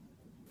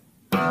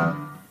All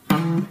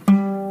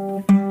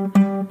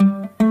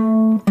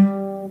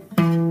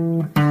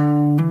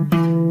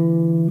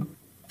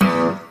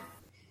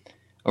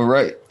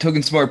right,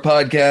 Token Smart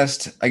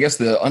Podcast. I guess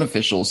the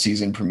unofficial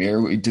season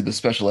premiere. We did the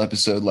special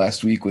episode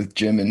last week with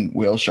Jim and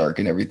Whale Shark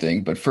and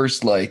everything. But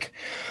first,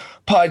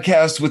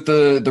 podcast with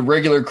the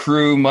regular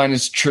crew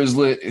minus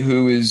Trizlet,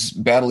 who is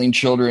battling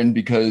children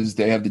because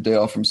they have the day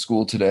off from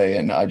school today,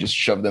 and I just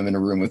shoved them in a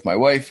room with my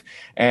wife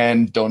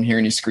and don't hear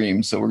any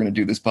screams. So we're gonna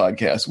do this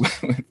podcast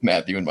with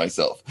Matthew and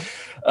myself.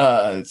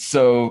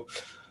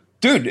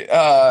 Dude,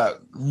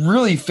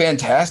 really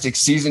fantastic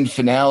season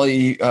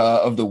finale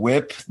of the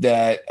Whip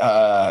that,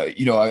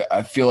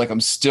 I feel like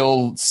I'm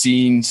still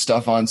seeing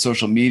stuff on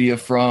social media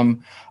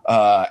from.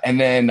 And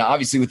then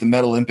obviously with the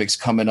Meta Olympics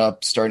coming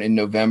up starting in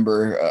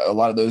November, a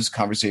lot of those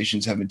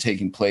conversations have been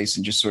taking place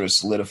and just sort of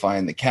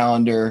solidifying the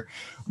calendar.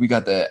 We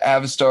got the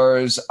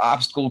Avastars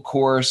obstacle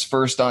course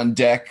first on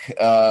deck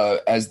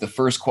as the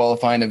first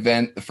qualifying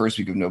event the first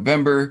week of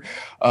November,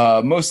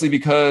 mostly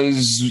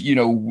because,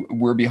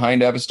 we're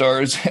behind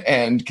Avastars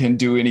and can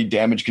do any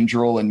damage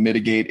control and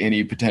mitigate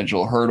any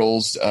potential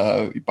hurdles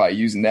by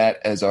using that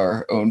as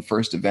our own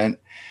first event.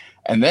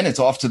 And then it's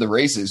off to the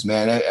races,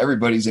 man.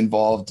 Everybody's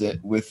involved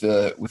with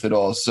it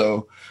all.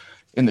 So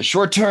in the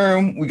short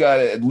term, we got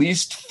at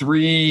least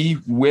 3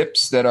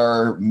 whips that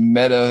are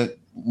Meta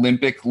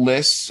Olympic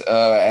lists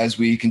as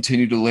we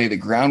continue to lay the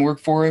groundwork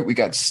for it. We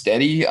got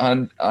Steady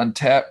on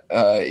tap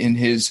in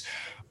his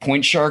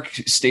Point Shark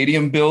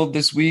Stadium build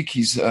this week.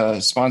 He's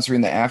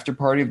sponsoring the after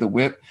party of the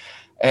Whip.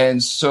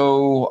 And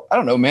so, I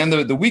don't know, man,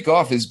 the week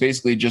off is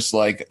basically just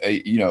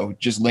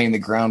just laying the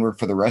groundwork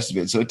for the rest of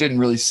it. So it didn't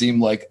really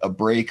seem like a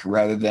break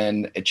rather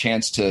than a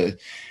chance to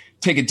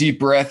take a deep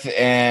breath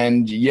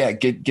and,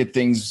 get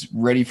things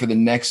ready for the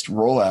next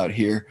rollout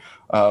here.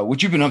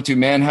 What you've been up to,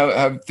 man? How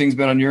have things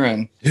been on your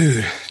end?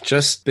 Dude,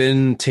 just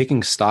been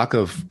taking stock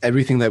of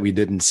everything that we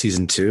did in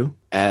season 2.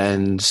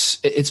 And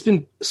it's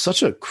been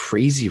such a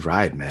crazy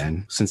ride,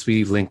 man. Since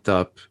we linked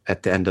up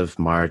at the end of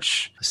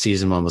March,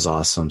 season 1 was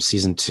awesome.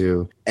 Season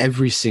 2,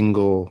 every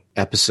single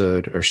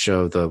episode or show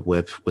of the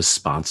Whip was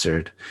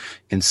sponsored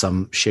in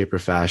some shape or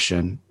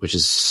fashion, which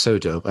is so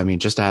dope. I mean,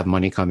 just to have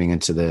money coming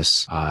into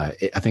this, I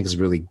think is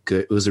really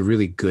good. It was a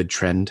really good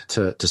trend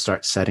to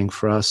start setting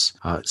for us.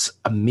 It's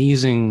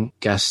amazing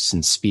guests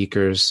and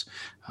speakers.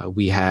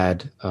 We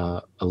had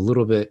a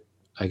little bit,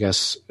 I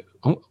guess,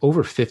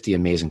 over 50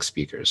 amazing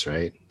speakers,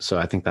 right? So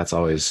I think that's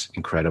always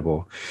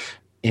incredible.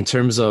 In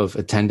terms of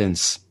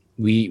attendance,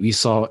 we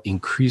saw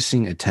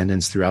increasing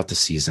attendance throughout the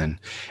season,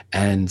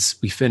 and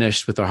we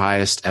finished with our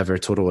highest ever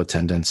total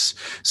attendance.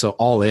 So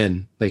all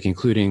in,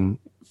 including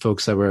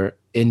folks that were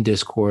in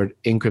Discord,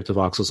 in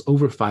CryptoVoxels,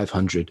 over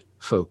 500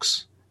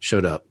 folks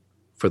showed up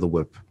for the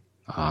Whip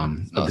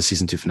of the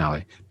season 2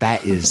 finale.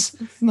 That is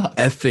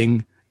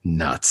effing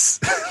nuts.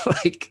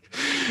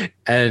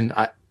 And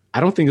I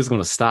don't think it's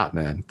going to stop,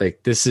 man.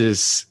 This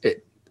is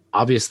it.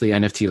 Obviously,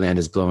 NFT land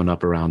is blowing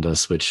up around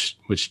us, which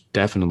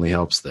definitely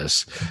helps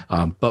this.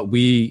 But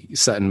we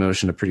set in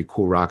motion a pretty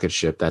cool rocket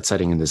ship that's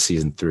heading into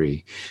season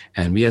 3,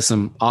 and we have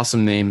some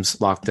awesome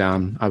names locked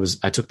down.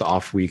 I took the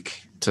off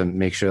week to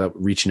make sure that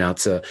we're reaching out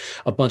to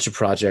a bunch of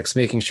projects,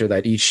 making sure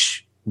that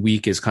each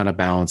week is kind of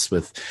balanced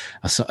with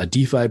a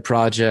DeFi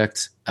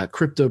project, a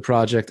crypto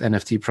project,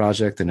 NFT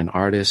project, and an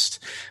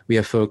artist. We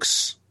have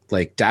folks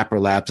like Dapper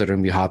Labs that are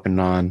going to be hopping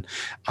on,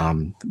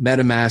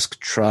 MetaMask,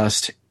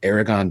 Trust,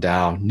 Aragon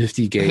DAO,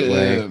 Nifty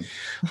Gateway,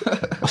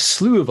 a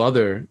slew of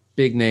other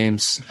big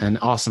names and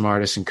awesome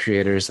artists and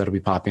creators that'll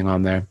be popping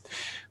on there.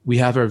 We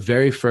have our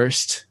very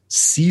first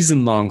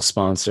season-long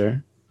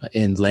sponsor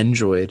in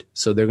Lendroid.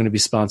 So they're going to be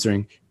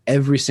sponsoring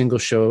every single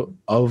show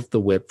of the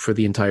Whip for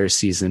the entire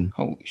season.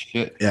 Holy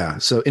shit. Yeah.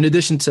 So in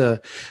addition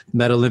to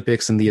Meta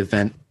Olympics and the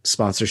event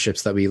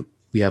sponsorships that we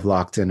have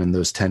locked in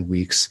those 10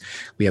 weeks,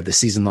 we have the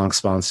season-long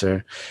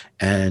sponsor,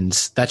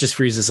 and that just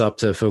frees us up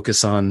to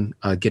focus on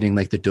getting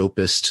the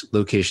dopest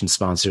location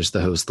sponsors to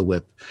host the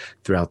Whip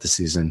throughout the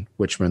season,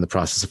 which we're in the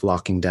process of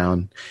locking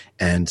down,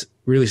 and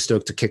really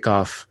stoked to kick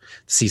off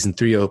season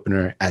 3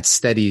 opener at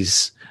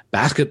Steady's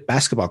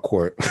basketball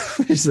court.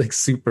 It's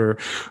super,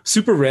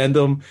 super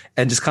random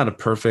and just kind of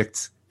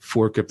perfect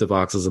for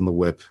CryptoVoxels and the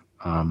Whip.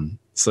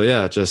 So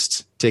yeah,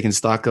 just taking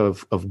stock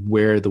of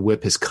where the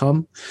Whip has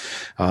come,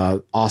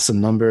 awesome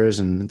numbers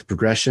and the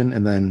progression,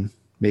 and then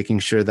making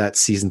sure that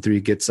season 3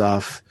 gets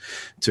off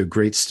to a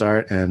great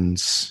start.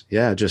 And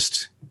yeah,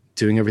 just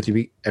doing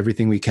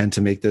everything we can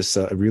to make this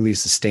a really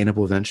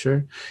sustainable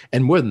venture.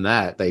 And more than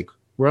that,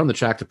 we're on the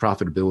track to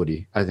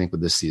profitability, I think,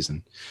 with this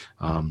season.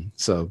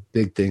 So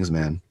big things,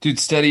 man. Dude,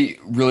 Steady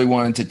really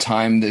wanted to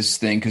time this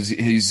thing because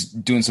he's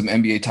doing some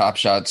NBA Top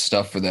Shot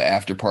stuff for the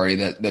after party.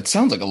 That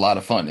sounds like a lot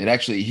of fun.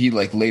 He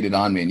laid it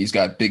on me, and he's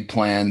got big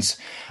plans,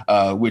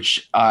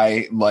 which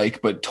I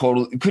like, but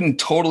couldn't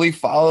totally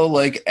follow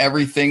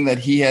everything that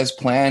he has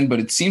planned.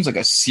 But it seems like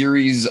a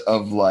series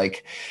of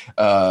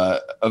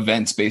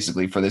events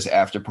basically for this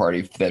after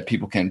party that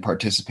people can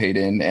participate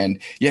in. And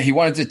yeah, he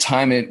wanted to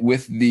time it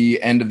with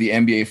the end of the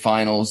NBA NBA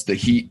Finals, the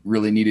Heat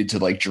really needed to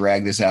like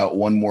drag this out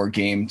one more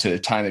game to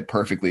time it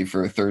perfectly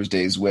for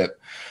Thursday's whip.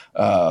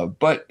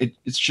 But it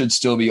should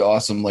still be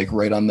awesome, like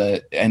right on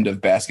the end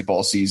of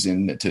basketball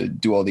season to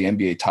do all the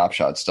NBA Top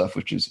Shot stuff,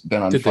 which has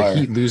been on fire. Did the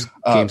Heat lose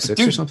game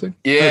 6 or something?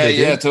 Yeah,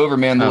 it's over,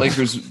 man. The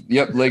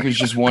Lakers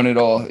just won it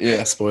all.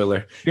 Yeah.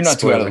 Spoiler. You're not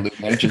too out of the loop,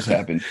 man. It just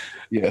happened.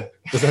 Yeah.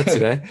 Was that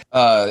today?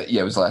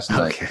 Yeah, it was last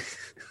night. Okay.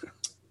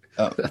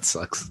 That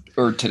sucks.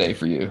 Or today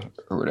for you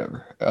or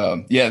whatever.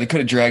 Yeah, they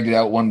could have dragged it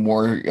out one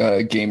more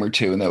game or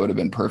two, and that would have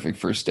been perfect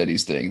for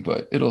Steady's thing,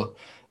 but it'll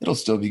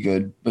still be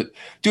good. But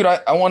dude,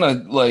 I want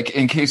to, like,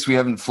 in case we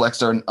haven't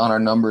flexed on our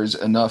numbers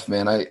enough,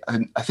 man,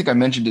 I think I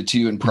mentioned it to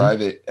you in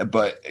private,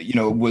 but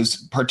was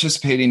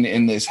participating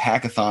in this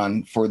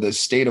hackathon for the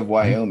state of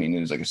Wyoming. It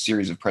was like a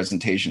series of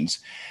presentations.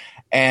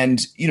 And,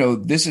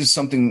 this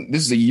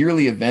is a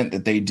yearly event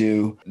that they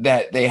do,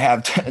 that they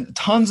have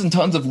tons and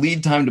tons of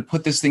lead time to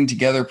put this thing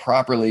together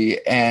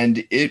properly.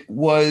 And it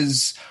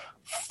was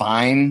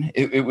fine.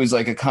 It was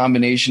like a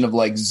combination of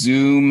like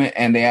Zoom,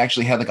 and they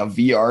actually had like a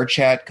VR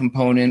chat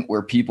component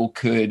where people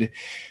could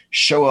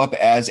show up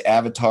as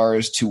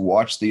avatars to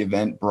watch the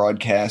event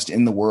broadcast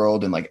in the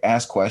world and like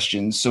ask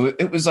questions. So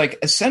it was like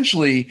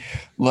essentially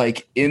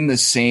like in the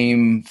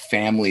same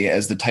family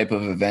as the type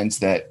of events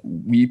that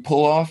we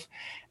pull off.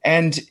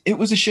 And it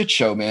was a shit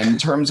show, man, in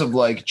terms of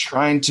like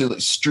trying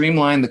to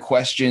streamline the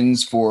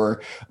questions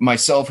for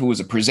myself, who was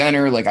a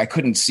presenter. Like I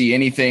couldn't see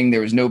anything.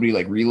 There was nobody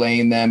like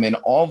relaying them, and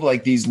all of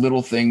like these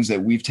little things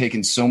that we've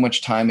taken so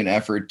much time and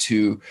effort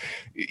to,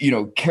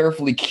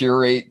 carefully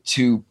curate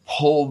to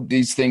pull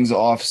these things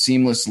off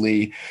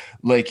seamlessly.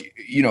 Like,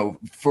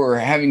 for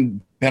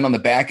having been on the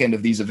back end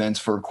of these events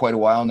for quite a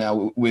while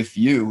now with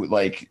you,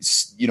 like,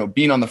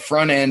 being on the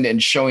front end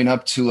and showing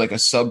up to like a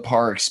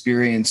subpar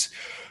experience,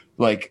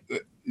 like,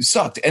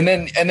 sucked. And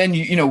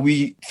then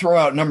we throw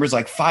out numbers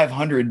like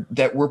 500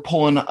 that we're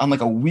pulling on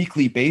like a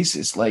weekly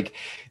basis. Like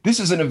this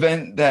is an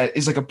event that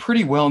is like a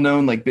pretty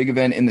well-known, like big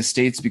event in the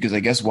States, because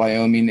I guess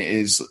Wyoming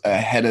is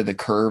ahead of the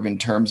curve in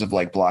terms of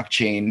like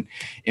blockchain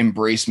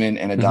embracement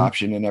and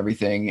adoption and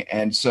everything.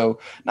 And so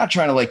not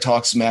trying to like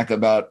talk smack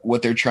about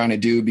what they're trying to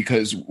do,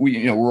 because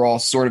we're all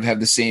sort of have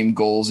the same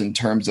goals in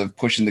terms of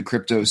pushing the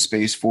crypto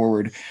space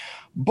forward.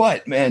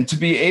 But man, to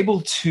be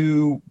able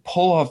to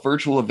pull off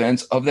virtual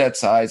events of that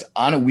size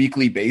on a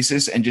weekly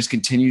basis and just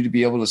continue to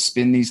be able to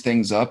spin these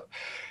things up,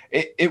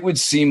 it would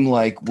seem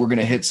like we're going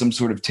to hit some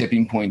sort of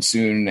tipping point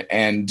soon.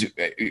 And,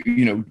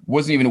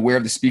 wasn't even aware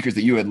of the speakers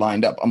that you had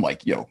lined up. I'm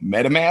like,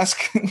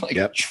 MetaMask,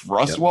 like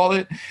Trust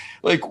Wallet,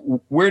 like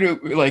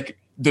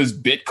does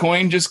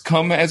Bitcoin just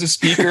come as a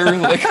speaker?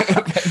 Like,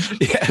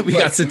 we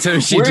got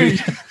Satoshi, dude.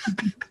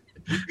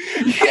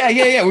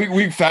 Yeah.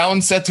 We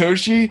found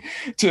Satoshi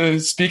to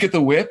speak at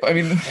the whip. I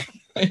mean,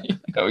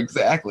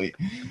 exactly.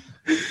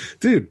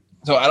 Dude.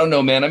 So I don't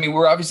know, man. I mean,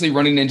 we're obviously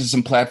running into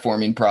some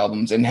platforming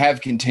problems and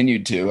have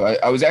continued to.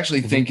 I was actually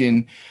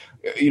thinking,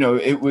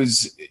 it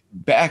was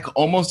back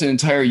almost an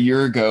entire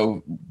year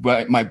ago,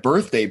 my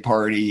birthday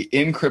party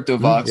in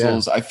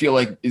CryptoVoxels, I feel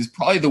like is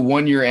probably the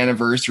 1 year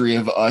anniversary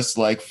of us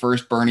like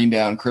first burning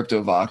down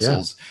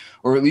CryptoVoxels. Yeah.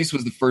 Or at least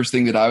was the first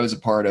thing that I was a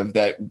part of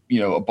that,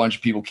 a bunch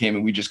of people came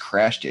and we just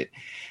crashed it.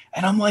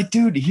 And I'm like,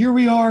 dude, here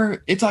we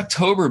are. It's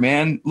October,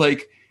 man.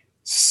 Like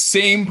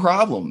same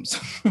problems,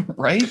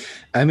 right?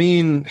 I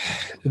mean,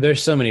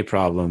 there's so many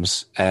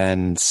problems.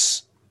 And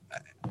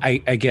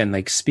again,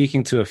 like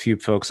speaking to a few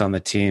folks on the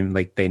team,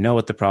 like they know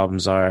what the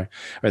problems are,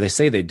 or they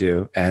say they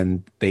do,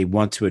 and they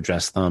want to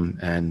address them.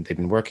 And they've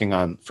been working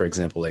on, for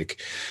example,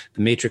 like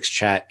the Matrix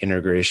chat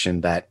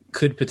integration that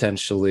could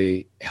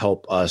potentially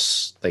help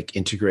us like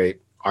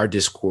integrate our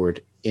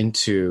Discord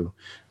into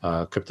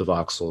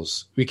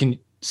CryptoVoxels. We can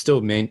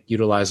still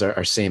utilize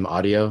our same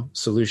audio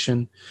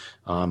solution,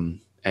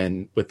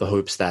 and with the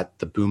hopes that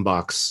the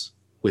boombox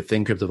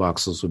within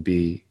CryptoVoxels would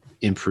be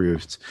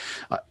improved,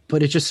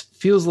 but it just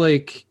feels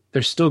like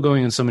they're still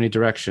going in so many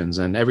directions.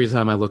 And every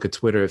time I look at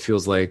Twitter, it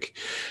feels like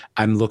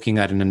I'm looking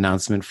at an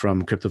announcement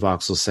from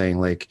CryptoVoxels saying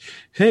like,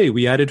 hey,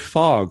 we added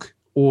fog,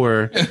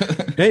 or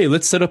hey,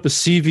 let's set up a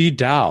CV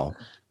DAO.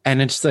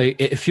 And it's like,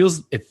 it feels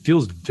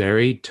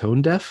very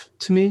tone deaf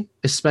to me,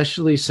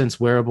 especially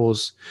since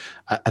wearables,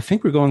 I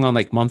think we're going on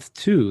like month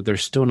 2. They're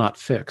still not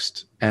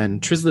fixed.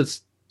 And Trizlitz,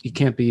 he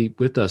can't be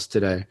with us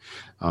today.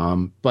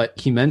 But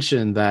he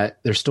mentioned that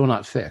they're still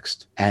not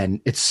fixed.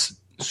 And it's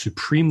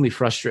supremely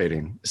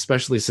frustrating,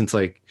 especially since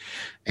like,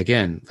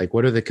 again, like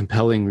what are the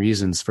compelling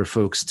reasons for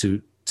folks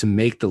to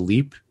make the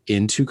leap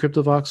into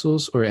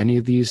CryptoVoxels or any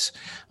of these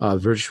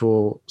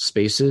virtual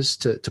spaces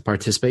to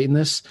participate in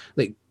this?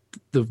 Like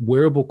the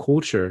wearable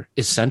culture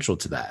is central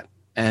to that.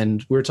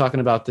 And we were talking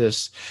about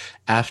this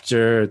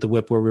after the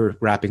whip where we were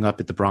wrapping up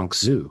at the Bronx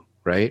Zoo,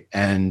 right?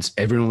 And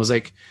everyone was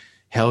like,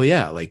 hell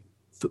yeah, like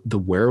the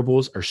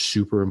wearables are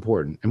super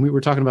important. And we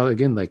were talking about,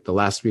 again, like the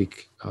last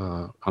week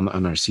on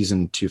our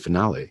season 2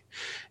 finale.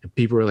 And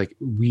people were like,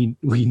 we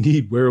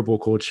need wearable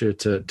culture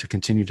to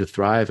continue to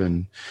thrive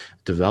and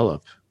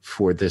develop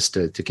for this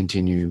to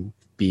continue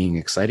being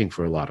exciting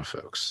for a lot of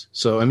folks.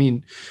 So, I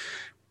mean,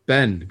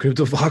 Ben,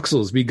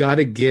 CryptoVoxels, we got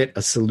to get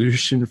a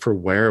solution for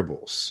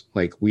wearables.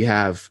 Like, we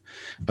have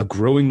a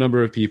growing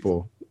number of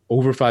people,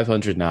 over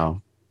 500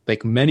 now,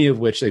 like many of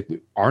which like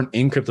aren't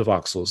in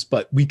CryptoVoxels,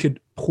 but we could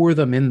pour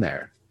them in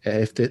there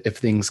if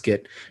things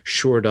get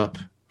shored up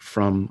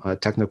from a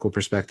technical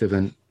perspective,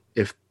 and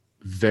if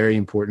very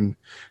important,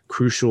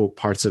 crucial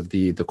parts of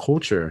the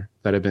culture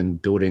that have been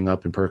building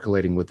up and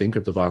percolating within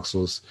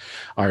CryptoVoxels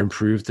are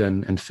improved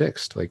and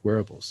fixed, like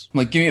wearables.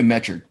 Like, give me a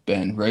metric,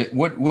 Ben, right?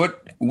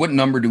 What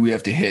number do we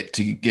have to hit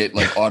to get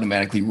like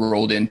automatically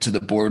rolled into the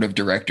board of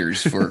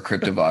directors for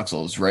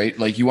CryptoVoxels, right?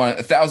 Like, you want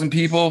 1,000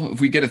 people? If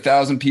we get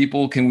 1,000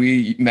 people, can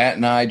we, Matt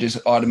and I, just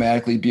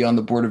automatically be on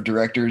the board of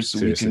directors so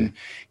Seriously. We can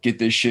get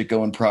this shit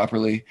going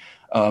properly?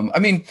 I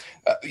mean,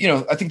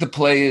 I think the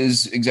play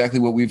is exactly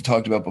what we've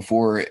talked about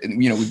before.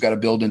 We've got to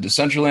build into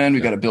Decentraland.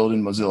 We've got to build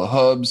in Mozilla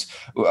Hubs.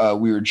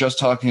 We were just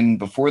talking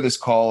before this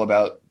call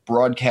about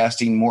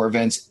broadcasting more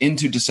events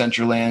into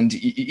Decentraland,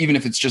 even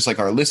if it's just like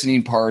our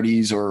listening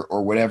parties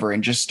or whatever,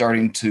 and just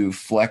starting to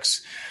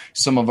flex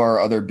some of our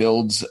other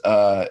builds,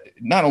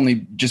 not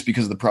only just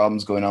because of the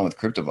problems going on with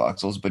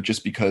CryptoVoxels, but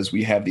just because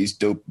we have these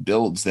dope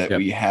builds that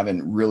we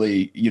haven't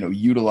really,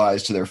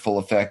 utilized to their full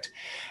effect.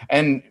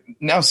 And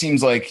now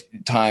seems like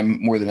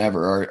time more than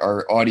ever.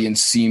 Our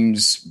audience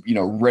seems,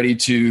 ready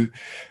to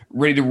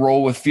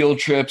roll with field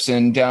trips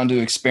and down to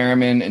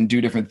experiment and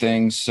do different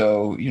things.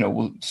 So,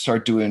 we'll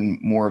start doing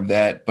more of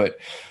that. But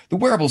the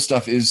wearable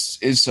stuff is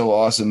so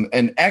awesome.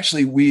 And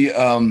actually, we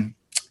are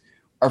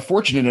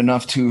fortunate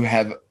enough to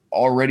have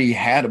already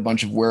had a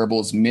bunch of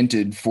wearables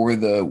minted for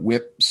the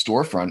Whip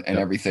storefront and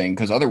everything,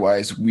 because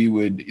otherwise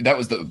that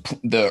was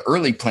the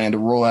early plan to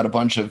roll out a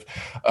bunch of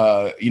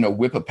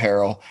Whip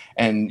apparel.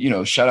 And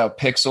shout out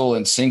Pixel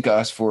and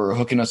Syncos for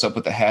hooking us up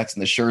with the hats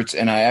and the shirts.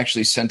 And I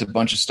actually sent a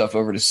bunch of stuff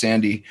over to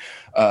Sandy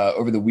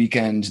over the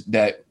weekend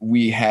that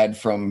we had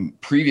from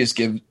previous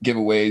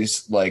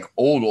giveaways, like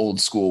old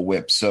school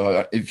Whip.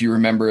 So if you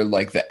remember,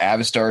 like the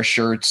Avistar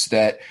shirts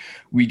that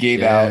we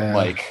gave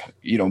out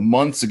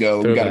months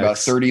ago. We got about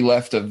 30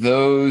 left of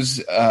those.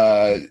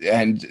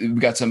 And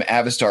we got some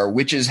Avistar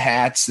Witches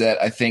hats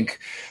that I think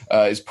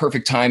is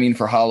perfect timing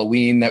for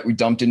Halloween that we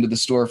dumped into the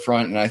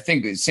storefront. And I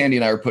think Sandy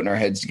and I were putting our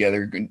heads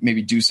together,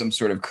 maybe do some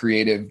sort of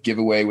creative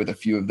giveaway with a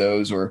few of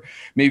those, or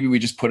maybe we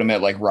just put them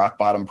at like rock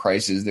bottom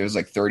prices. There's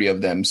like 30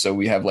 of them. So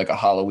we have like a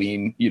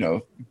Halloween,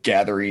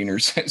 gathering or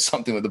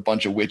something with a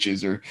bunch of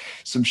witches or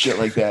some shit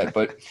like that.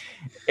 But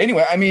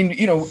anyway, I mean,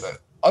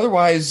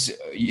 otherwise,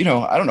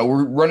 I don't know,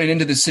 we're running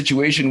into this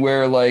situation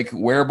where like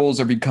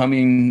wearables are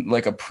becoming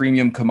like a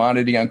premium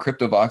commodity on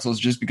CryptoVoxels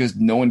just because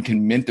no one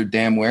can mint their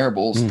damn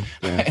wearables.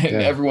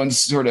 Everyone's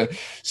sort of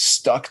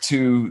stuck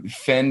to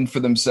fend for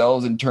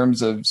themselves in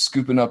terms of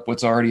scooping up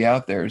what's already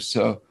out there.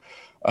 So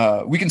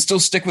we can still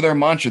stick with our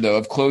mantra, though,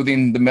 of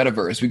clothing the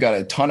metaverse. We got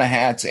a ton of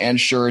hats and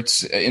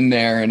shirts in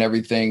there and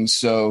everything.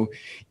 So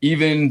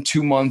even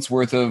 2 months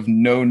worth of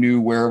no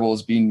new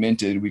wearables being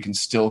minted, we can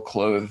still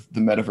clothe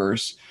the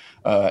metaverse.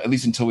 At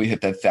least until we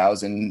hit that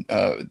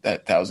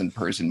 1,000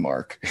 person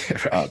mark.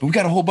 Right. But we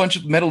got a whole bunch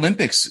of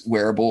Metalympix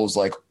wearables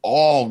like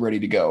all ready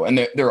to go.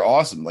 And they're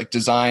awesome, like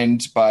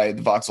designed by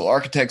the Voxel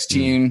Architects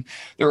team.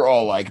 They're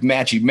all like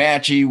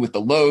matchy with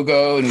the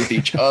logo and with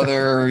each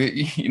other.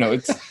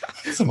 It's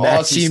some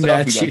awesome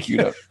stuff we got queued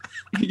up.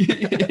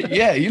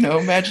 Yeah,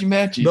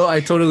 matchy. No,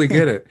 I totally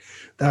get it.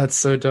 That's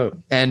so dope.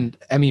 And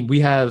I mean, we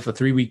have a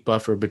 3-week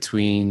buffer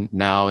between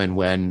now and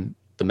when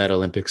the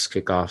Metalympix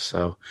kick off.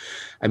 So,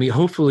 I mean,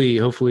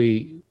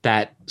 hopefully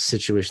that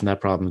situation,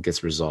 that problem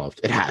gets resolved.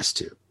 It has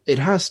to.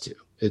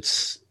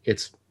 It's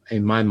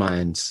in my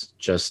mind,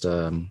 just,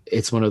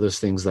 it's one of those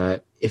things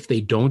that if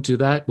they don't do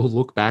that, we'll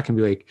look back and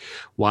be like,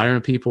 why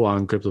aren't people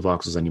on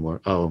CryptoVoxels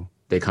anymore? Oh,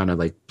 they kind of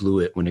like blew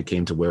it when it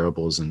came to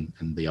wearables and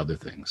the other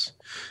things.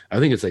 I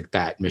think it's like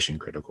that mission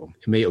critical.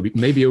 It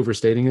may be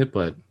overstating it,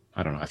 but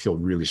I don't know. I feel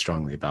really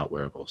strongly about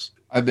wearables.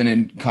 I've been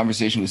in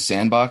conversation with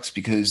Sandbox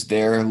because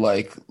they're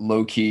like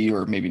low key,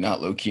 or maybe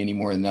not low key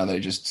anymore now that I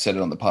just said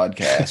it on the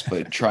podcast,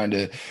 but trying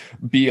to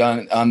be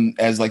on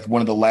as like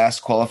one of the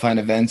last qualifying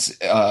events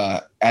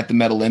at the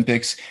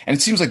Metalympix. And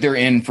it seems like they're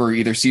in for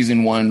either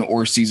season 1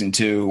 or season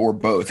 2 or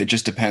both. It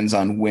just depends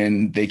on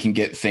when they can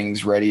get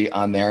things ready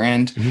on their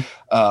end.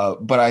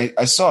 Mm-hmm. But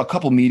I saw a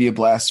couple media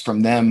blasts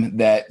from them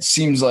that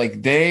seems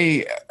like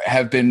they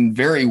have been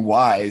very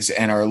wise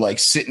and are like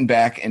sitting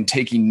back and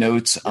taking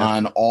notes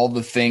on all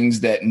the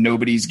things that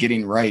nobody's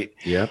getting right.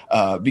 Yeah.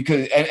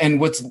 Because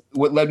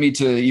what led me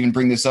to even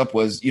bring this up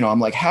was, I'm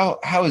like, how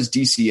is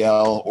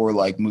DCL or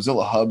like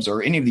Mozilla Hubs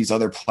or any of these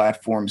other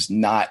platforms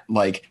not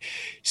like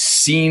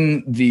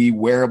seen the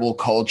wearable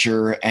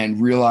culture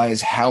and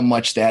realize how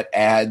much that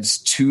adds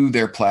to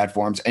their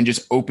platforms and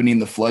just opening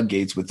the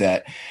floodgates with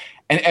that.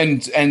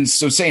 And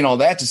so saying all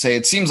that to say,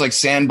 it seems like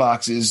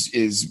Sandbox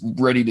is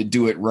ready to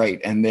do it right.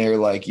 And they're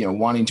like,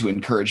 wanting to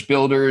encourage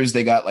builders.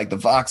 They got like the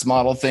Vox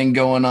model thing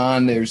going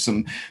on. There's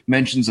some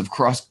mentions of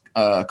cross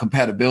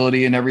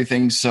compatibility and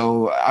everything.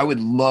 So I would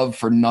love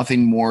for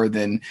nothing more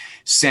than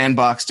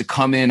Sandbox to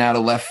come in out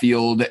of left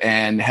field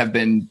and have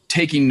been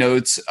taking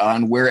notes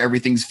on where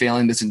everything's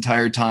failing this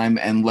entire time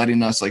and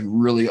letting us like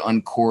really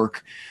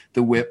uncork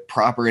the whip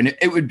proper. And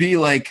it would be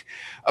like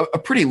a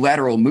pretty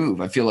lateral move.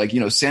 I feel like,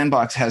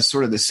 Sandbox has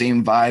sort of the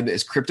same vibe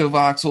as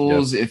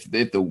CryptoVoxels. Yep.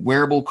 If the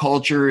wearable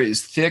culture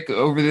is thick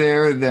over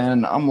there,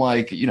 then I'm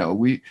like,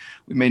 we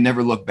may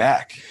never look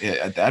back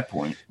at that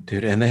point.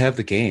 Dude, and they have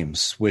the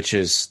games, which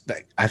is,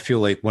 I feel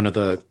like one of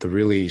the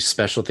really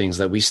special things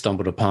that we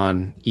stumbled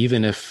upon,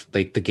 even if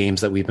like the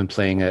games that we've been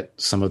playing at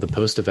some of the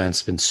post events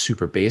have been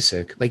super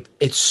basic. Like,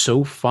 it's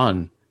so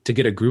fun to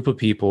get a group of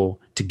people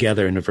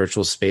together in a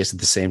virtual space at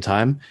the same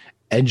time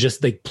and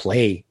just like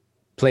play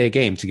a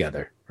game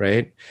together,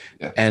 right?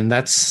 Yeah. And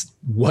that's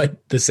what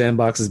the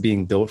Sandbox is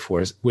being built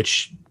for,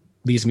 which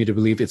leads me to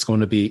believe they're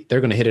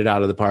going to hit it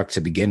out of the park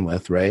to begin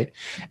with, right?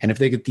 And if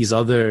they get these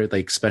other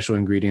like special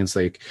ingredients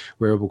like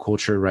wearable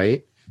culture,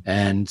 right,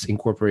 and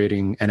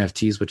incorporating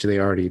NFTs, which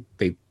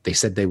they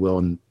said they will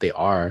and they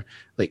are,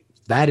 like,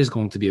 that is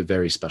going to be a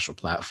very special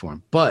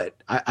platform. But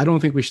I don't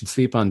think we should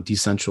sleep on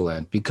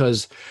Decentraland,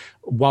 because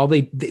while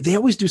they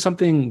always do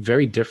something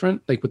very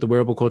different, like with the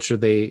wearable culture,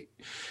 they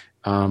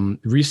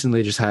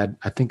recently just had,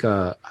 I think,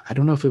 I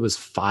don't know if it was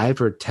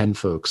 5 or 10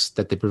 folks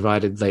that they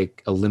provided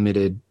like a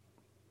limited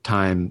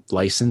time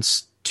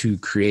license to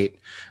create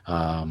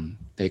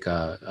like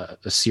a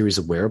series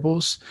of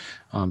wearables.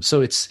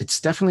 So it's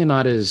definitely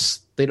not as,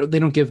 they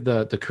don't give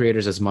the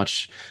creators as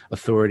much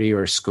authority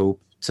or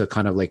scope to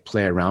kind of like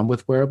play around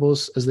with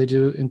wearables as they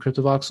do in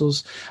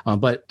CryptoVoxels.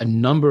 But a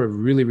number of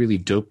really, really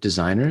dope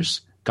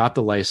designers got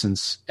the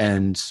license,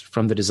 and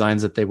from the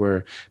designs that they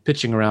were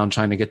pitching around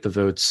trying to get the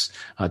votes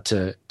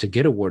to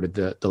get awarded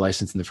the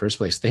license in the first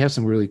place, they have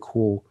some really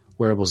cool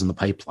wearables in the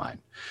pipeline.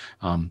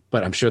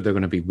 But I'm sure they're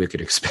going to be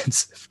wicked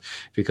expensive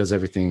because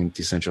everything in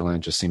Decentraland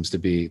just seems to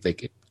be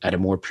like at a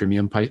more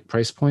premium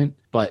price point.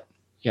 But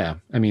yeah,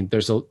 I mean,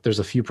 there's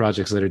a few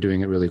projects that are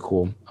doing it really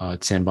cool.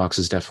 Sandbox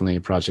is definitely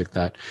a project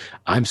that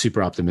I'm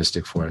super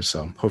optimistic for.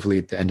 So hopefully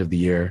at the end of the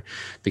year,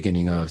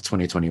 beginning of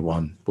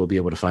 2021, we'll be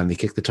able to finally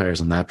kick the tires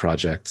on that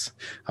project.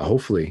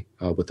 Hopefully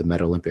with the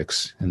Meta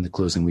Olympics and the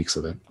closing weeks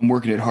of it. I'm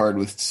working it hard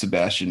with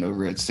Sebastian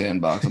over at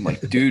Sandbox. I'm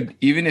like, dude,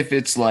 even if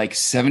it's like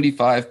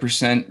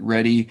 75%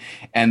 ready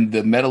and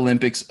the Meta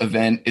Olympics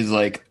event is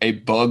like a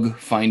bug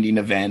finding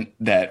event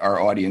that our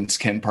audience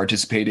can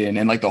participate in,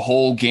 and like the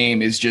whole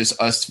game is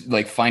just us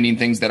like finding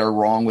things that are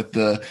wrong with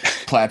the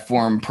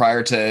platform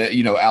prior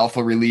to,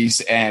 alpha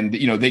release, and,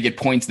 they get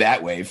points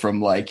that way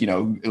from like,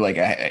 like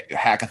a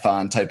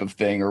hackathon type of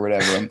thing or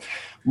whatever. I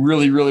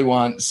really, really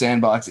want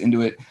Sandbox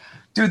into it.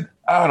 Dude,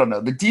 I don't know.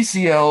 The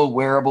DCL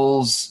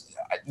wearables,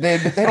 they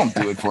don't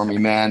do it for me,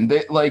 man.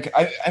 They like,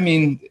 I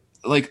mean,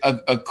 like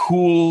a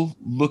cool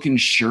looking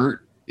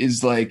shirt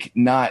is like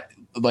not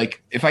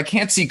like, if I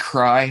can't see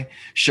Cry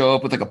show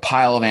up with like a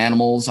pile of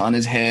animals on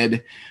his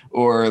head,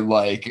 or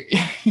like,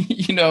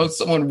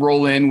 someone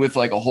roll in with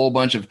like a whole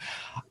bunch of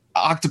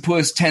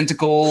octopus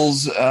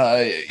tentacles,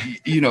 the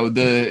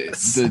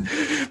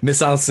Miss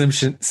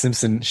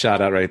Simpson shout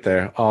out right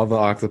there. All the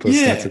octopus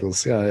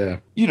tentacles. Yeah.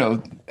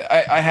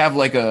 I have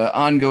like a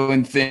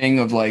ongoing thing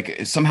of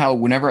like, somehow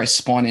whenever I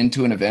spawn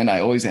into an event, I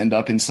always end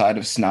up inside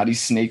of Snotty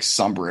Snake's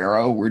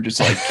sombrero. We're just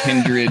like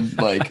kindred,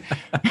 like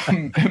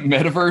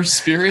metaverse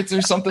spirits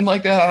or something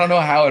like that. I don't know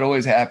how it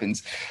always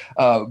happens.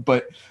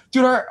 But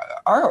dude,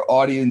 our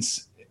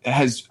audience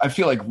has, I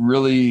feel like,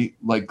 really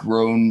like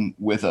grown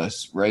with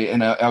us, right?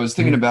 And I was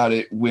thinking about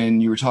it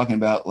when you were talking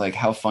about like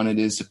how fun it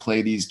is to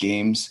play these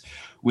games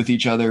with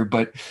each other.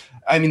 But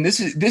I mean, this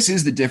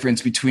is the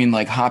difference between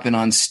like hopping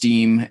on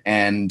Steam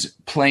and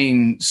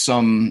playing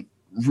some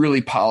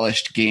really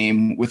polished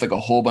game with like a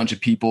whole bunch of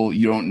people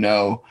you don't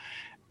know,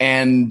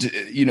 and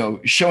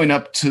showing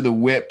up to the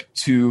Whip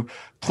to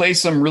play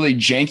some really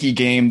janky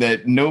game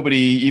that nobody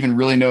even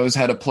really knows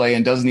how to play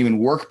and doesn't even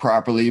work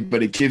properly,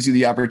 but it gives you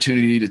the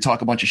opportunity to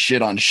talk a bunch of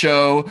shit on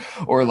show,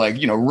 or like,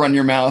 run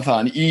your mouth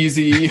on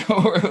easy,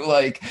 or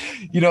like,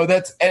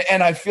 that's,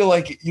 and I feel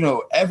like,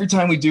 every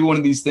time we do one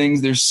of these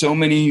things, there's so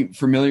many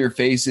familiar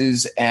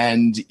faces,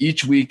 and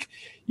each week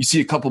you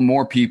see a couple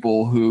more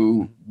people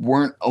who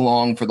weren't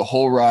along for the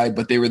whole ride,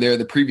 but they were there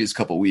the previous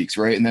couple weeks,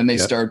 right? And then they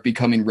start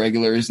becoming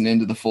regulars and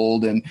into the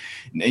fold, and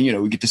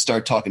we get to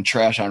start talking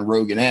trash on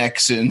Rogan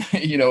X and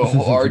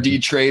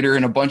RD Trader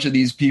and a bunch of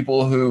these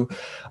people who,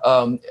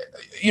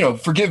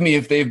 forgive me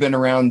if they've been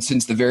around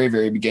since the very,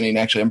 very beginning.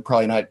 Actually, I'm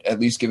probably not at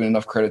least giving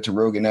enough credit to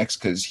Rogan X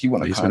because he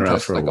won a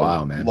contest for like a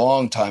while, man.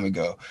 Long time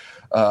ago.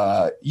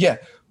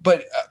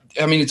 But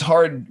I mean, it's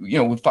hard,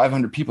 with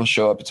 500 people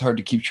show up, it's hard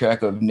to keep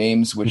track of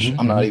names, which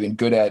I'm not even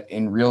good at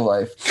in real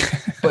life.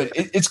 But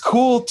it's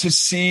cool to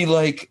see,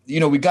 like,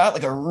 we got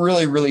like a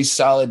really, really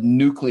solid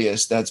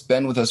nucleus that's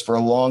been with us for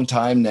a long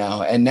time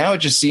now. And now it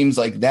just seems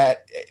like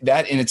that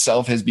in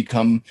itself has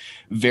become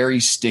very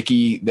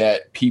sticky,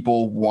 that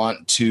people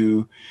want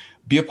to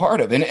be a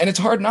part of. And it's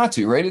hard not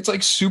to, right? It's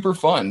like super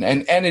fun.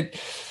 And it,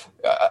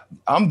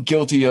 I'm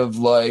guilty of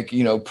like,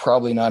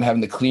 probably not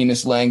having the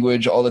cleanest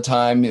language all the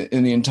time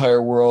in the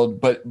entire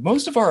world, but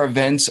most of our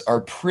events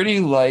are pretty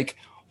like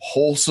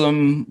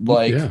wholesome,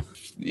 like, Yeah.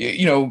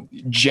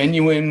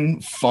 Genuine,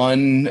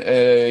 fun,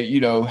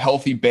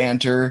 healthy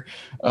banter,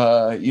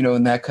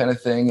 and that kind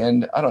of thing.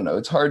 And I don't know,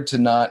 it's hard to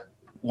not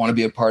want to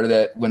be a part of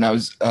that. When I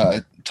was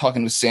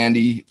talking with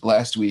Sandy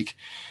last week,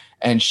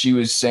 and she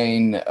was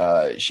saying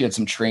she had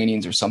some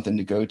trainings or something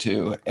to go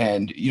to,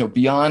 and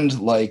beyond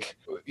like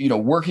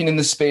working in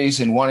the space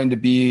and wanting to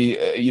be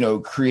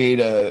create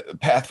a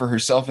path for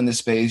herself in this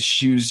space,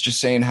 she was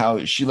just saying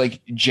how she like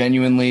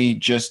genuinely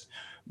just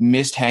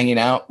missed hanging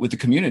out with the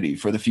community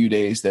for the few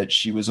days that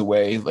she was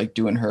away, like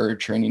doing her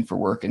training for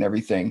work and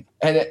everything.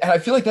 And I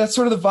feel like that's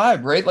sort of the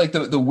vibe, right? Like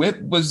the whip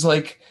was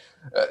like,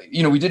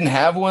 we didn't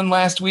have one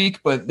last week,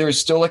 but there's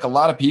still like a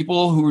lot of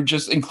people who were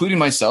just, including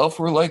myself,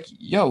 who were like,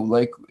 yo,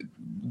 like,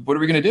 what are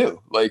we going to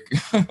do? Like,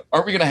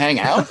 aren't we going to hang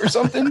out or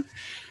something?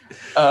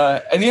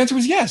 And the answer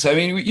was yes. I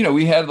mean,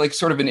 we had like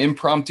sort of an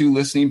impromptu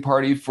listening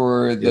party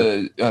for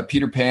the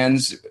Peter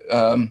Pan's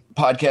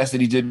podcast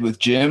that he did with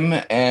Jim.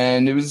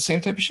 And it was the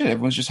same type of shit.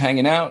 Everyone's just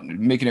hanging out,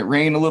 making it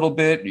rain a little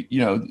bit,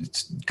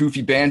 it's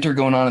goofy banter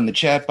going on in the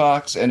chat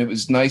box. And it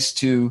was nice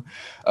to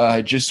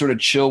just sort of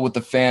chill with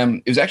the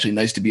fam. It was actually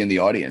nice to be in the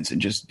audience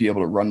and just be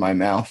able to run my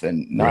mouth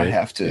and not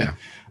have to,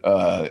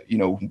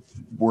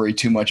 worry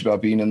too much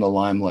about being in the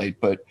limelight.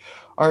 But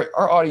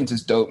our audience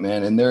is dope,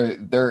 man, and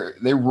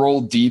they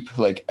roll deep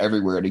like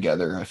everywhere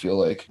together, I feel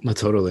like. No,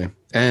 totally.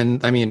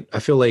 And I mean, I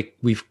feel like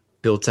we've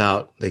built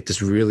out like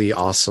this really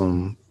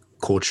awesome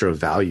culture of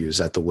values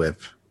at the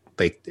Whip.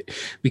 Like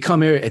we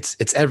come here,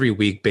 it's every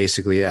week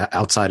basically,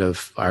 outside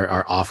of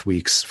our off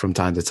weeks from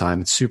time to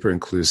time. It's super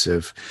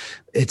inclusive.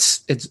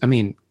 It's I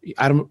mean,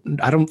 I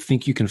don't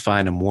think you can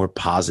find a more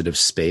positive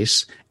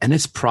space, and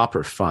it's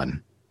proper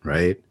fun,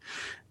 right?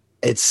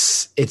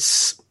 It's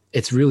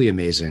really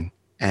amazing.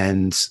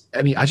 And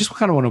I mean, I just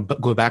kind of want to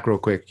go back real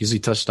quick. You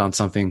touched on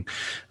something,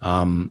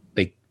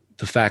 like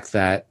the fact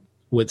that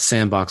with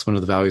Sandbox, one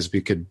of the values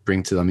we could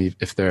bring to them,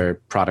 if their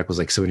product was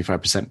like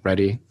 75%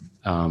 ready,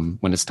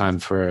 when it's time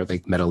for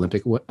like Meta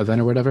Olympic event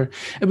or whatever,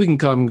 and we can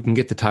come and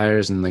get the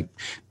tires and like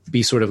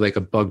be sort of like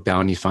a bug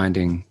bounty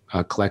finding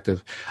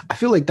collective. I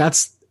feel like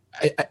that's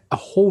a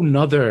whole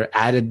nother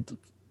added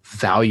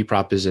value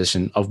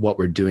proposition of what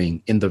we're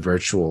doing in the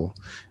virtual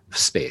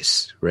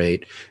space,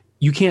 right?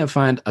 You can't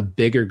find a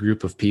bigger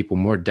group of people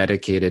more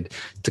dedicated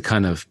to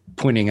kind of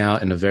pointing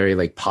out in a very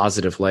like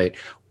positive light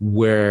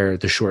where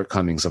the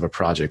shortcomings of a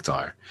project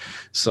are.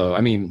 So,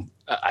 I mean,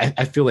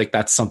 I feel like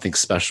that's something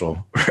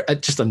special,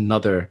 just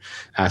another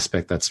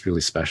aspect that's really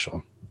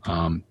special.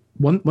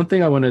 One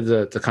thing I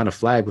wanted to kind of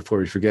flag before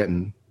we forget,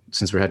 and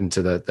since we're heading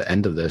to the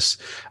end of this,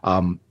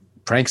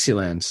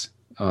 Pranksyland,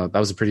 that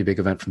was a pretty big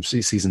event from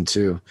season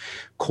 2.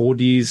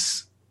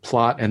 Cody's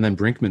plot and then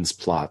Brinkman's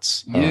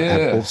plots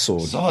have both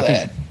sold. Saw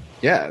that.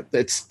 Yeah,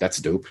 that's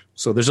dope.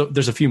 So there's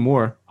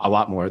a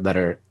lot more that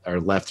are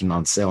left and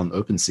on sale on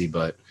OpenSea,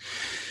 but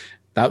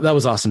that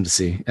was awesome to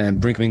see.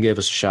 And Brinkman gave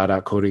us a shout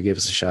out. Cody gave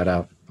us a shout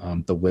out.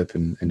 The Whip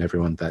and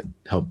everyone that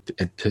helped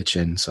pitch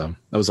in. So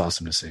that was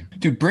awesome to see.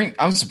 Dude,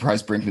 I'm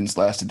surprised Brinkman's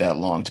lasted that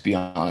long, to be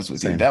honest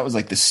with you. Same. That was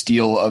like the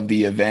steal of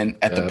the event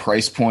at the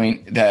price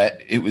point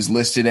that it was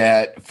listed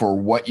at for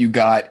what you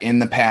got in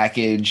the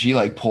package. He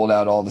like pulled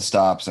out all the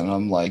stops, and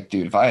I'm like,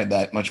 dude, if I had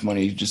that much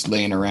money just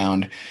laying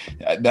around,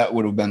 that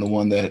would have been the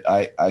one that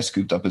I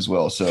scooped up as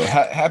well. So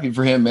happy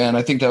for him, man.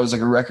 I think that was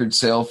like a record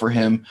sale for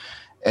him.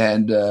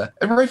 And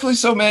rightfully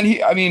so, man.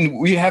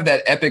 We have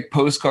that epic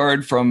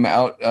postcard from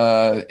out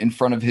in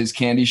front of his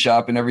candy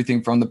shop and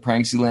everything from the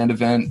Pranksyland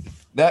event.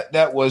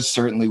 That was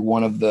certainly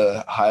one of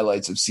the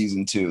highlights of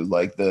season 2,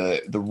 like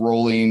the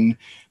rolling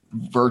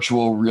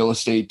virtual real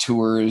estate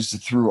tours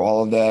through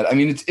all of that. I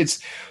mean, it's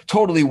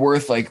totally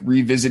worth like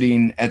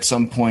revisiting at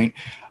some point.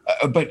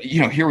 But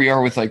here we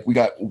are with like, we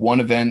got one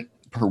event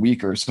per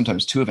week or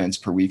sometimes 2 events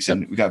per week.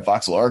 And we got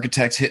Voxel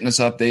Architects hitting us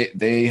up.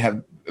 They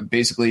have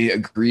basically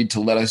agreed to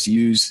let us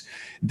use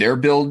their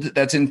build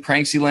that's in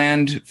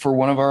Pranksyland for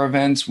one of our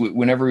events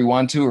whenever we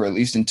want to, or at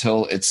least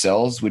until it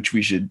sells, which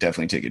we should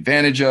definitely take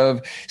advantage of.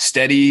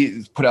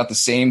 Steady put out the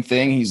same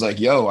thing. He's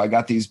like, yo, I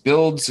got these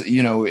builds.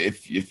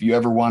 If you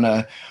ever want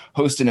to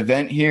host an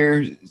event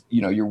here,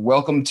 you're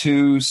welcome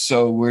to.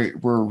 So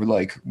we're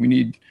like, we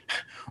need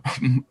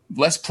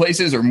less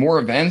places or more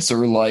events,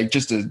 or like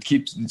just to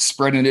keep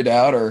spreading it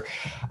out, or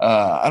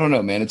I don't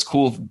know, man. It's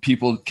cool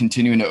people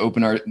continuing to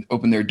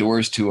open their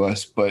doors to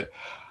us, but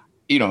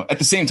at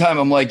the same time,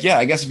 I'm like, yeah,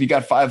 I guess if you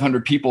got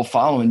 500 people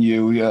following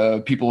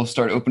you, people will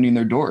start opening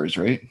their doors,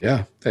 right?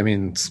 Yeah, I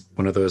mean, it's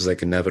one of those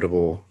like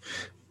inevitable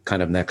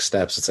kind of next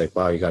steps. It's like,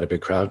 wow, you got a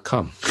big crowd,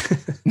 come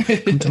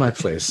to my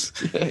place.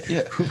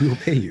 Yeah. We will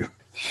pay you.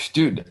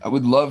 Dude, I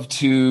would love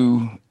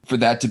for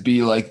that to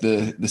be like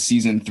the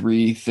season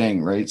 3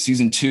 thing, right?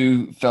 Season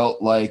 2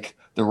 felt like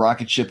the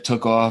rocket ship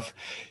took off.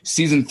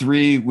 Season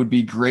 3 would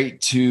be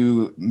great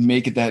to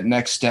make it that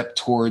next step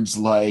towards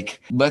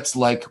like, let's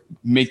like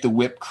make the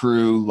Whip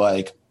crew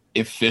like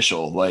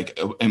official, like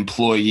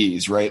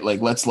employees, right? Like,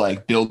 let's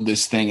like build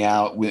this thing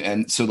out,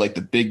 and so like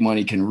the big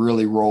money can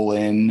really roll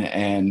in,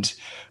 and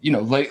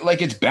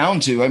like it's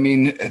bound to. I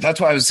mean, that's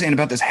why I was saying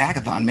about this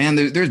hackathon, man.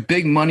 There's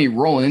big money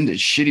rolling into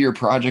shittier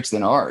projects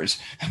than ours.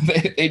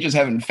 They just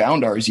haven't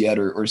found ours yet,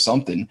 or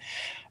something.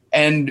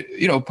 And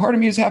part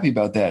of me is happy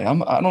about that.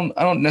 I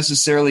don't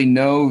necessarily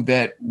know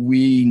that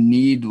we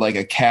need like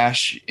a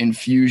cash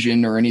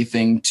infusion or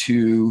anything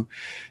to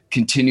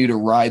continue to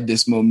ride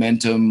this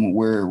momentum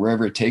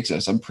wherever it takes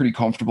us. I'm pretty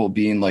comfortable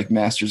being like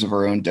masters of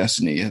our own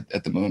destiny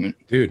at the moment.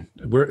 Dude,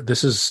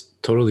 this is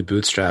totally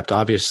bootstrapped.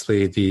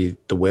 Obviously, the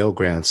whale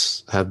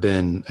grants have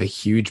been a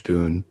huge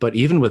boon, but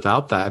even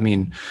without that, I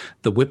mean,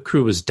 the Whip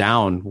crew was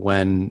down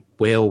when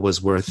whale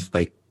was worth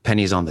like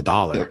pennies on the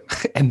dollar.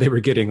 Yep. And they were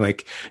getting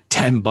like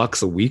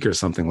 $10 a week or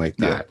something like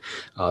that.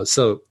 Yeah.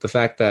 So the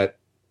fact that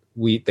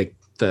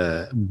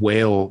the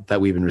whale that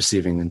we've been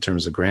receiving in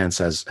terms of grants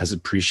has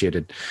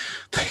appreciated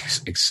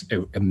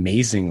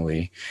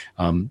amazingly.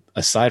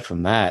 Aside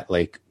from that,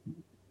 like,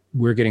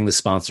 we're getting the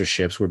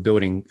sponsorships, we're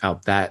building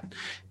out that.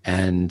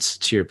 And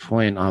to your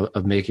point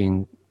of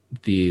making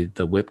the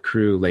Whip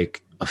crew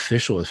like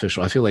official,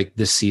 I feel like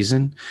this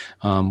season,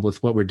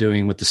 with what we're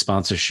doing with the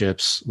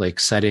sponsorships, like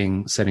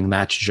setting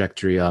that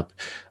trajectory up,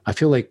 I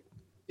feel like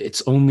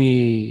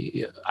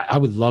I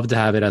would love to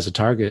have it as a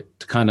target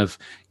to kind of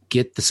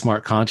get the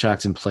smart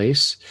contracts in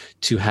place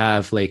to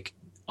have like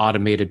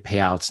automated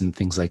payouts and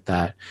things like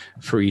that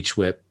for each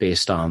whip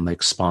based on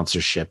like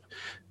sponsorship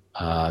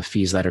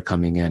fees that are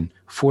coming in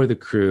for the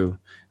crew,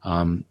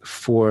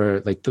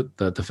 for like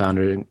the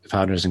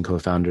founders and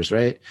co-founders,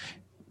 right?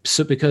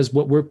 So because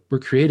what we're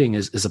creating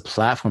is a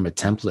platform, a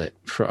template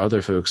for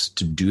other folks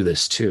to do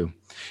this too,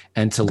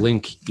 and to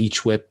link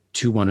each whip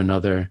to one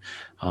another,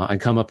 and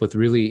come up with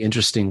really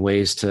interesting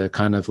ways to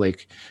kind of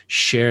like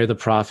share the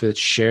profits,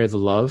 share the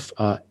love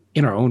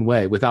in our own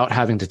way without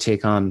having to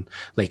take on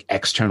like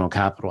external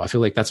capital. I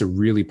feel like that's a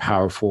really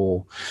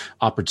powerful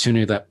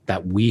opportunity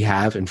that we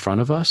have in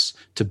front of us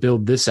to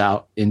build this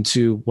out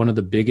into one of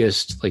the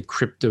biggest like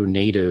crypto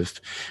native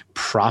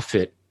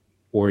profit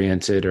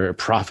oriented or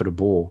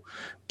profitable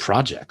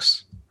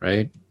projects,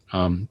 right?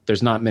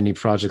 There's not many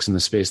projects in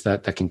the space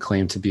that can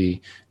claim to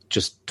be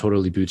just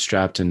totally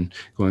bootstrapped and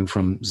going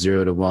from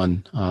 0 to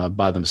 1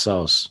 by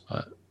themselves.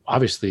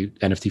 Obviously,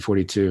 NFT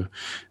 42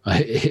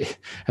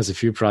 has a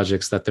few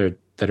projects that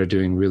are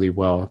doing really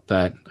well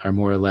that are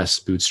more or less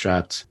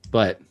bootstrapped,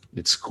 but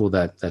it's cool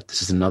that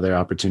this is another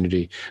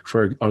opportunity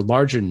for a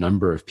larger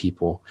number of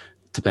people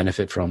to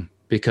benefit from,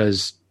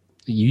 because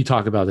you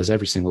talk about this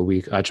every single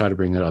week. I try to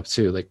bring it up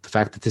too. Like the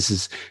fact that this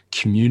is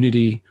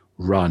community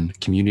run,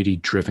 community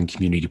driven,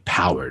 community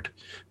powered,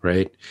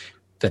 right?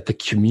 That the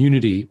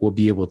community will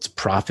be able to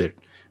profit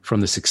from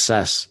the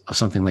success of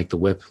something like the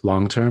whip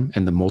long term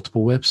and the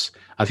multiple whips.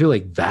 I feel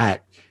like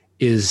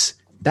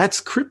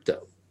that's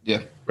crypto.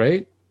 Yeah.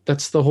 Right?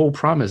 That's the whole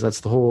promise. That's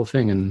the whole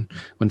thing. And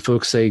when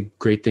folks say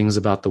great things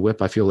about the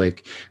whip, I feel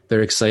like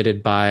they're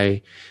excited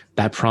by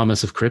that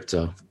promise of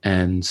crypto.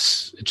 And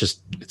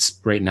it's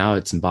right now,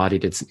 it's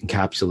embodied, it's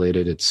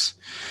encapsulated,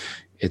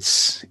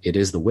 it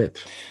is the whip.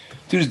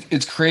 Dude,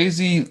 it's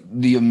crazy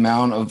the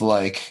amount of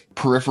like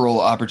peripheral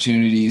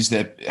opportunities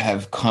that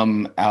have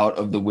come out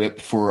of the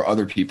whip for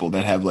other people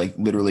that have like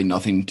literally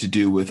nothing to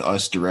do with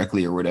us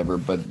directly or whatever.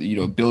 But,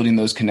 building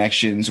those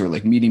connections or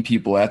like meeting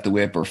people at the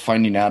whip or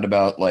finding out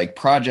about like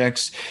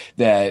projects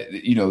that,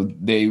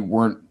 they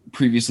weren't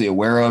previously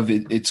aware of.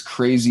 It's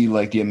crazy,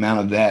 like the amount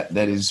of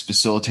that is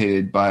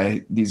facilitated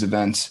by these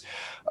events.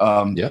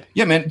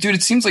 Yeah, man, dude,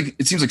 it seems like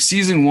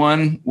season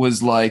 1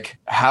 was like,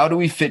 how do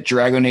we fit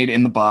Dragonade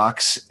in the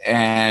box,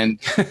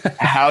 and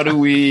how do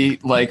we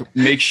like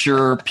make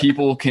sure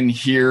people can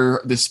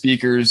hear the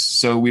speakers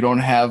so we don't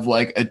have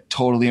like a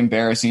totally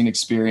embarrassing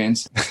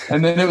experience.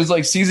 And then it was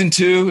like season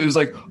 2, it was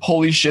like,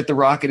 holy shit, the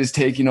rocket is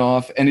taking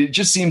off. And it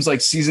just seems like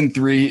season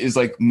 3 is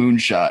like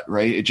moonshot,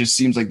 right? It just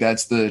seems like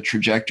that's the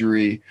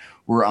trajectory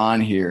we're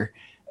on here.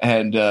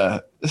 And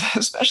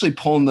especially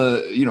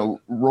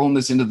rolling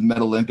this into the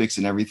Meta Olympics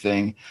and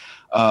everything.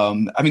 I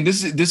mean,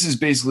 this is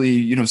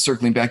basically,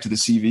 circling back to the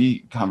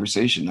CV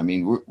conversation. I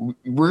mean,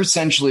 we're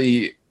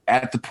essentially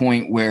at the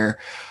point where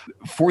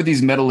for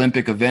these Meta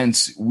Olympic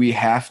events, we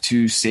have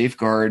to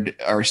safeguard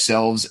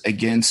ourselves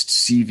against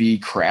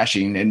CV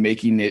crashing and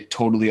making it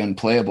totally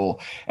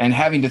unplayable, and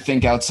having to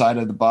think outside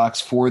of the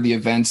box for the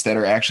events that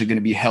are actually going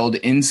to be held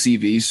in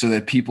CV so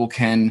that people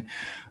can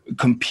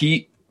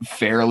compete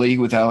fairly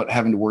without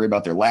having to worry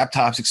about their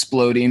laptops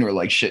exploding or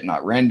like shit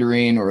not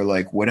rendering or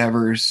like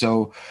whatever.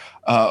 So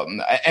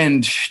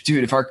and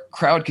dude, if our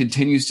crowd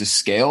continues to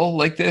scale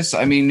like this,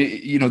 I mean,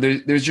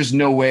 there's just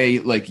no way,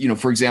 like,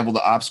 for example,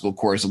 the obstacle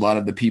course, a lot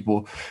of the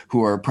people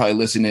who are probably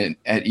listening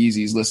at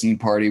Easy's listening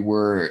party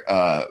were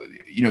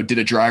did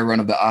a dry run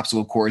of the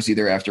obstacle course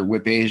either after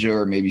Whip Asia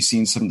or maybe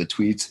seen some of the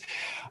tweets.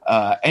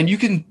 And you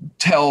can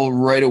tell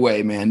right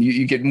away, man.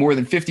 You get more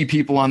than 50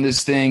 people on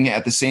this thing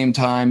at the same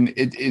time.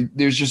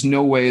 There's just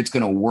no way it's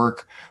going to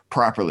work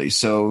properly.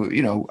 So,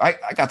 you know, I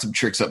got some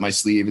tricks up my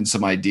sleeve and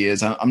some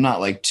ideas. I'm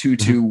not like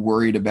too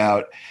worried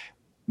about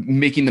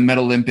making the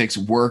Meta Olympics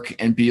work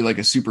and be like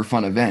a super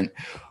fun event.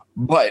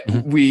 But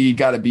we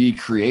got to be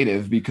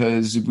creative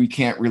because we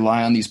can't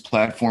rely on these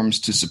platforms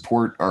to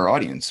support our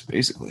audience,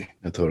 basically.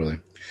 Yeah, totally.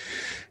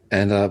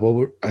 And well,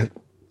 we're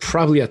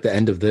probably at the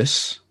end of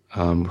this.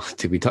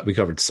 We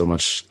covered so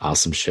much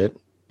awesome shit,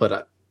 but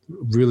I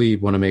really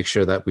want to make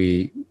sure that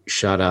we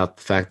shout out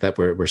the fact that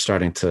we're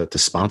starting to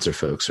sponsor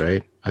folks,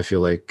 right? I feel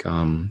like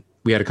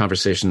we had a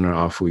conversation in our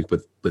off week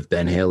with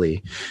Ben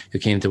Haley, who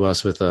came to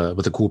us with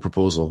a cool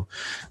proposal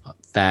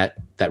that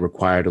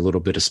required a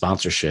little bit of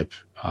sponsorship.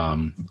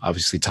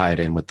 Obviously tied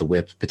in with the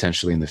whip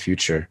potentially in the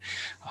future.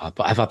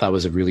 But I thought that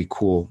was a really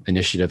cool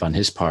initiative on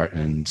his part.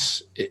 And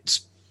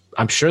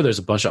I'm sure there's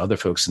a bunch of other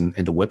folks in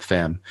the whip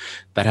fam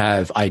that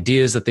have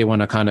ideas that they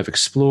want to kind of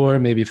explore.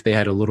 Maybe if they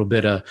had a little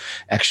bit of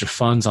extra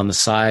funds on the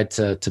side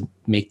to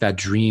make that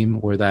dream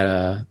or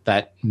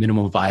that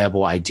minimum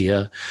viable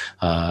idea,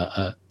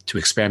 to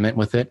experiment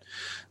with it.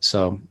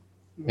 So,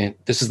 man,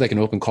 this is like an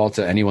open call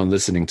to anyone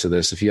listening to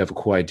this. If you have a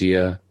cool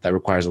idea that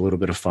requires a little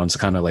bit of funds to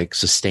kind of like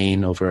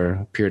sustain over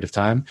a period of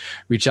time,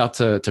 reach out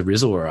to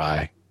Rizzle or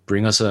I.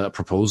 Bring us a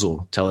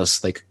proposal. Tell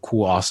us like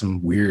cool,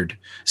 awesome, weird,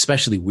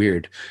 especially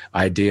weird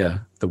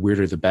idea. The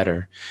weirder, the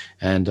better.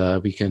 And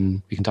we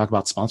can talk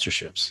about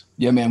sponsorships.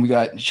 Yeah,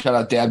 man. Shout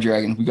out Dab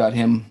Dragon. We got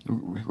him.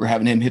 We're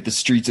having him hit the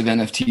streets of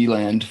NFT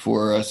land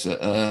for us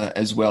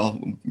as well.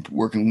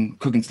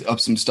 Cooking up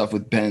some stuff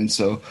with Ben.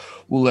 So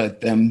we'll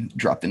let them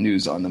drop the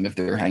news on them if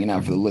they're hanging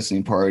out for the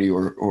listening party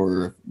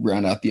or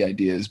round out the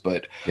ideas.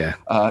 But yeah,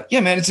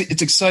 man,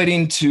 it's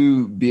exciting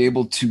to be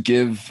able to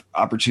give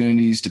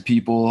opportunities to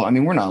people. I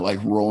mean, we're not like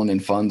rolling in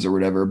funds or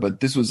whatever,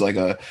 but this was like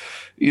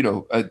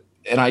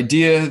an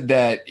idea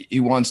that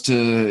he wants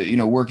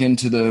to, work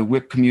into the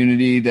whip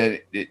community,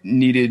 that it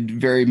needed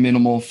very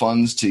minimal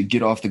funds to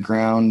get off the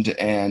ground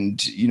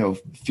and,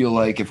 feel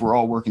like if we're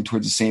all working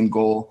towards the same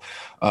goal,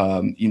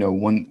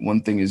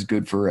 one thing is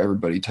good for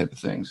everybody type of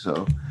thing.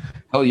 So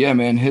hell yeah,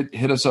 man,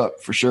 hit us up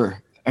for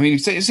sure. I mean,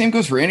 same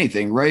goes for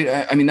anything,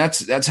 right? I mean,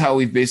 that's how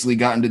we've basically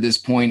gotten to this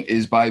point,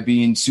 is by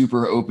being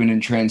super open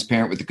and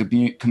transparent with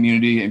the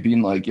community and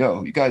being like,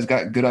 yo, you guys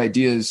got good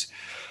ideas.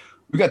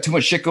 We got too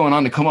much shit going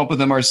on to come up with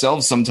them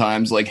ourselves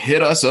sometimes. Like,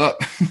 hit us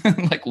up.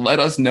 Like, let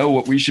us know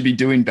what we should be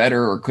doing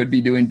better or could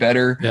be doing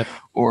better, yep,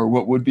 or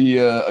what would be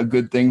a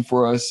good thing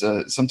for us.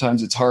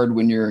 Sometimes it's hard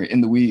when you're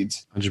in the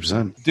weeds.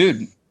 100%.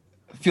 Dude,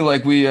 I feel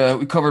like we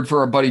covered for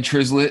our buddy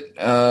Trizlet.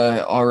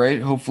 All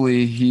right.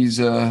 Hopefully he's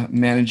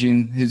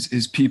managing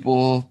his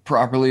people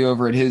properly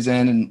over at his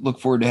end, and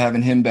look forward to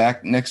having him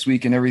back next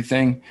week and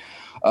everything.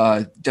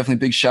 Definitely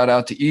big shout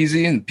out to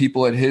Easy and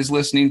people at his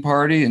listening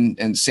party,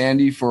 and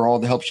Sandy for all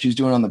the help she's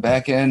doing on the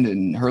back end.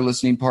 And her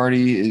listening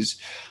party is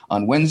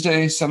on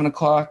Wednesday,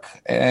 7:00,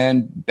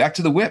 and back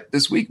to the whip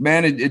this week,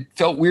 man. It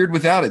felt weird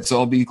without it. So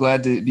I'll be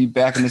glad to be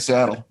back in the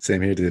saddle.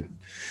 Same here, dude.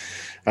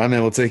 All right,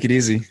 man. We'll take it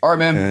easy. All right,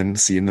 man. And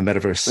see you in the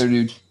metaverse. Later,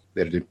 dude.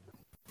 Later, dude.